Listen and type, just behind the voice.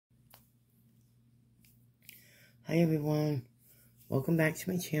Hi everyone, welcome back to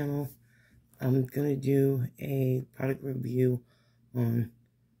my channel. I'm going to do a product review on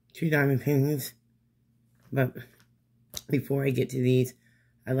 2 diamond paintings, but before I get to these,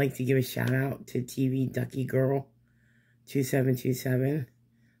 I'd like to give a shout out to TV Ducky Girl 2727.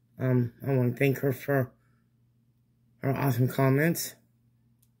 I want to thank her for her awesome comments.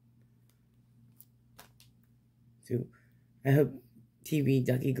 So I hope TV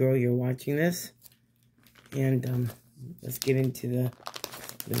Ducky Girl you're watching this. And let's get into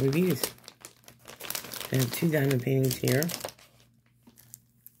the reviews. I have 2 diamond paintings here.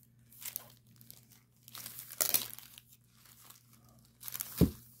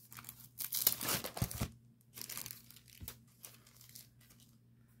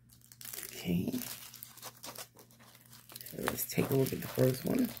 Okay. So let's take a look at the first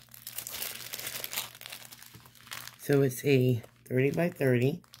one. So it's a 30 by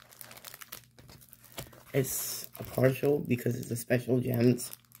 30. It's a partial because it's a special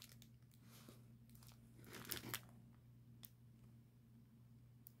gems.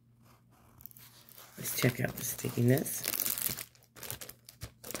 Let's check out the stickiness.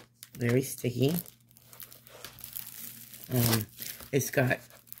 Very sticky. It's got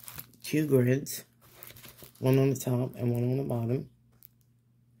 2 grids, one on the top and one on the bottom.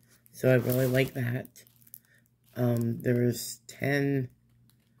 So I really like that. There's 10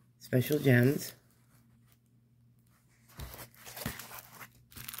 special gems.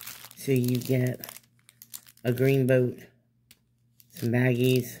 So you get a green boat, some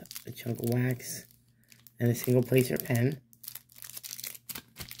baggies, a chunk of wax, and a single placer pen.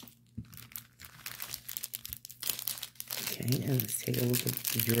 Okay, and let's take a look at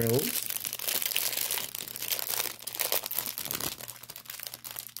the drills.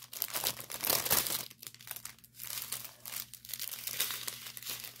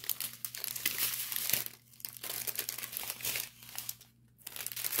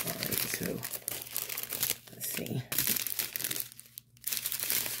 So, let's see.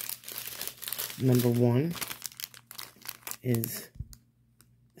 Number 1 is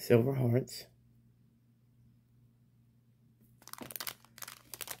silver hearts.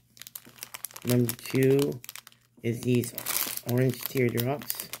 Number 2 is these orange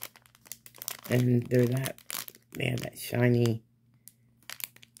teardrops. And they have that shiny,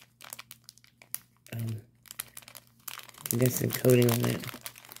 incandescent coating on it.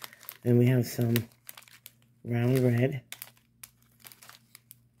 Then we have some round red.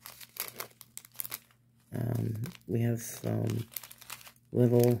 We have some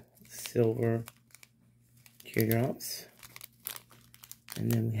little silver teardrops.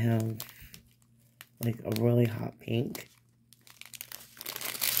 And then we have like a really hot pink.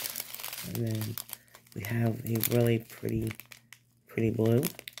 And then we have a really pretty blue.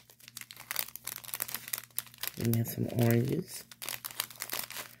 And we have some oranges.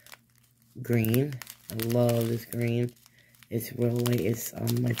 Green. I love this green. It's really, it's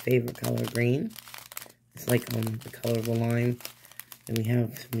my favorite color, green. It's like the color of a lime. And we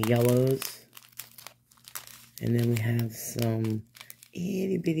have some yellows. And then we have some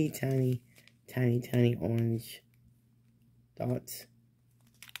itty bitty tiny orange dots.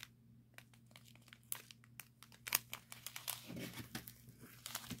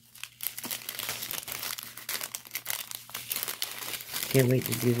 Can't wait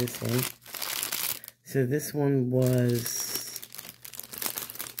to do this one. So this one was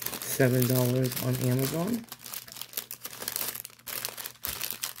 $7 on Amazon.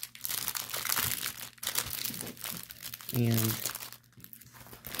 And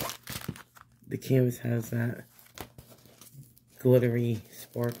the canvas has that glittery,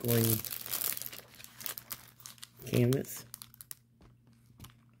 sparkling canvas.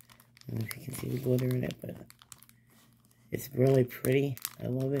 I don't know if you can see the glitter in it, but it's really pretty. I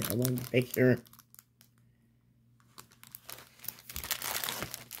love it. I love the picture.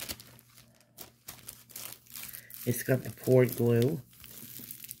 It's got the poured glue.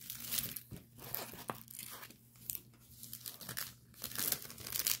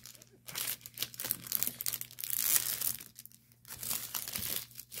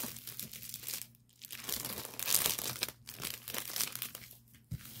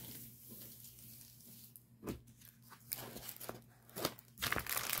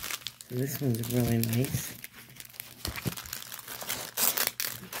 So this one's really nice.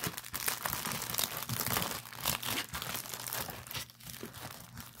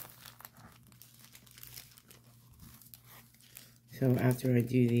 So after I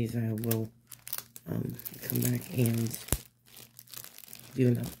do these, I will come back and do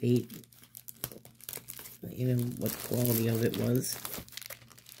an update, let you know what the quality of it was.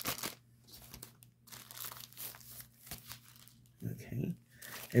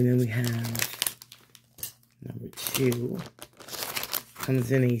 And then we have number 2.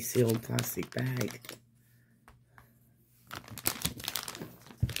 Comes in a sealed plastic bag.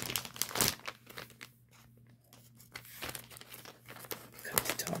 Cut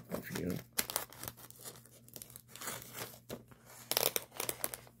the top off here.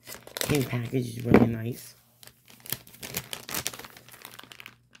 And package is really nice.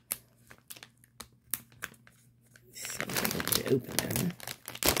 So I'm going to open them.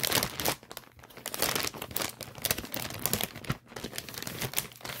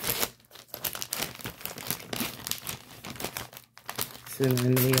 So I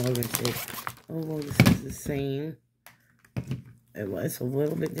know y'all gonna say, oh well, this is the same. It's a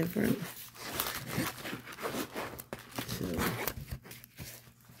little bit different. So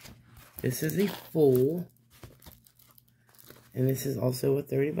this is a full, and this is also a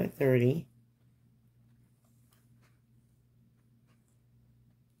 30 by 30.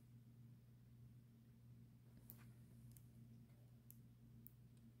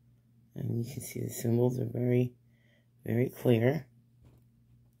 And you can see the symbols are very, very clear.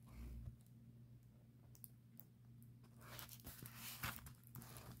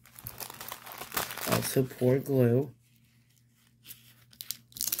 Also poured glue.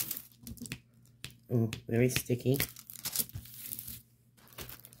 Oh, very sticky.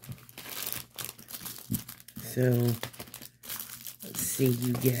 So, let's see,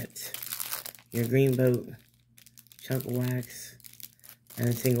 you get your green boat, chunk of wax, and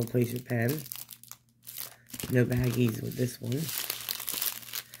a single placer pen. No baggies with this one.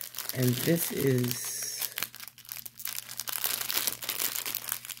 And this is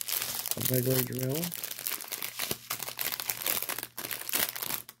a regular drill.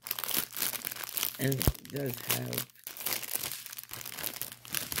 And it does have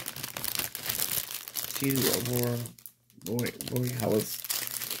 2 Aurora Borealis.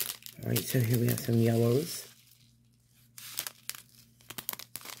 Alright, so here we have some yellows.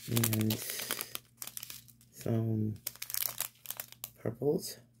 And some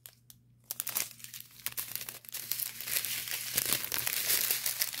purples.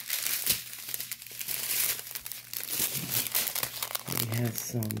 We have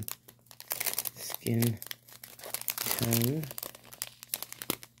some skin tone,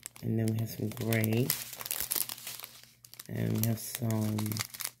 and then we have some gray, and we have some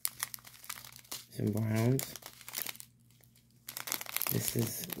browns. This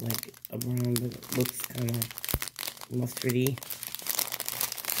is like a brown, but it looks kind of mustardy.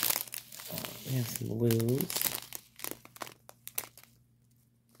 We have some blues,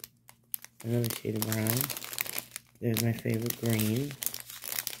 another shade of brown. There's my favorite green.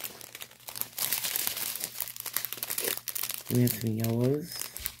 We have some yellows,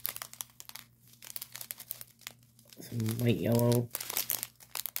 some light yellow,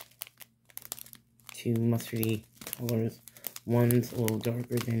 2 mustardy colors. One's a little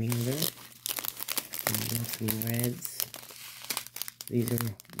darker than the other. And we have some reds. These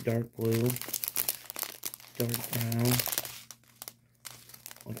are dark blue, dark brown,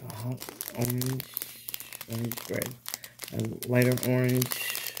 like a hot orange red, a lighter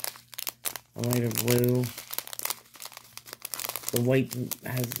orange, a lighter blue. The white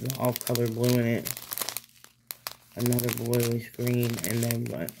has the off-color blue in it, another bluish green, and then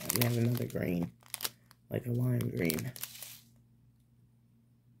we have another green, like a lime green.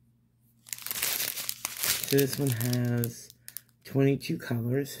 So this one has 22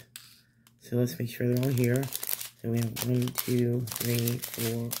 colors, so let's make sure they're all here. So we have 1, 2, 3,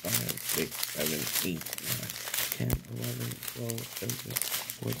 4, 5, 6, 7, 8, 9, 10, 11, 12, 13,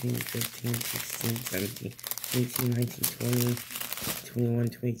 14, 15, 16, 17, 18, 19, 20, 21,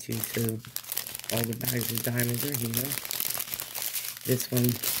 22, so all the bags of diamonds are here. This one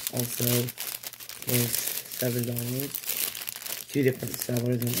also is $7, 2 different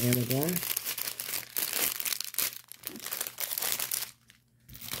sellers on Amazon.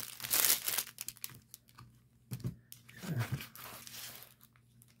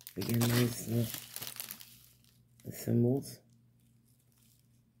 Again, there's the symbols,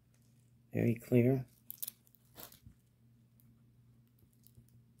 very clear.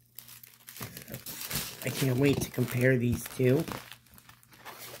 I can't wait to compare these two.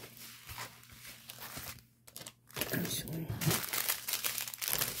 Actually,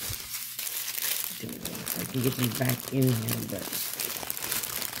 I don't know if I can get these back in here, but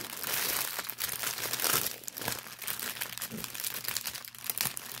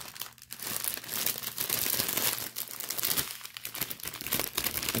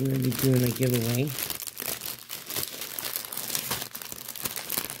I'm going to be doing a giveaway.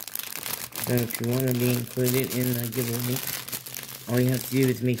 So if you want to be included in the giveaway, All you have to do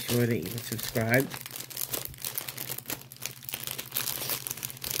is make sure that you're subscribed.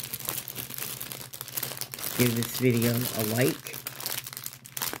 Give this video a like.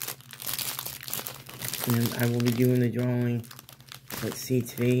 And I will be doing the drawing. Let's see,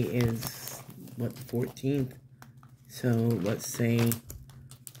 today is, what, the 14th? So, let's say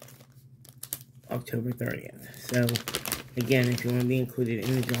October 30th. So, again, if you want to be included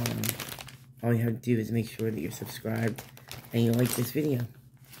in the drawing, all you have to do is make sure that you're subscribed and you like this video.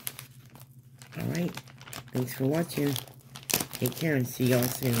 Alright, thanks for watching. Take care and see y'all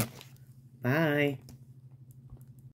soon. Bye.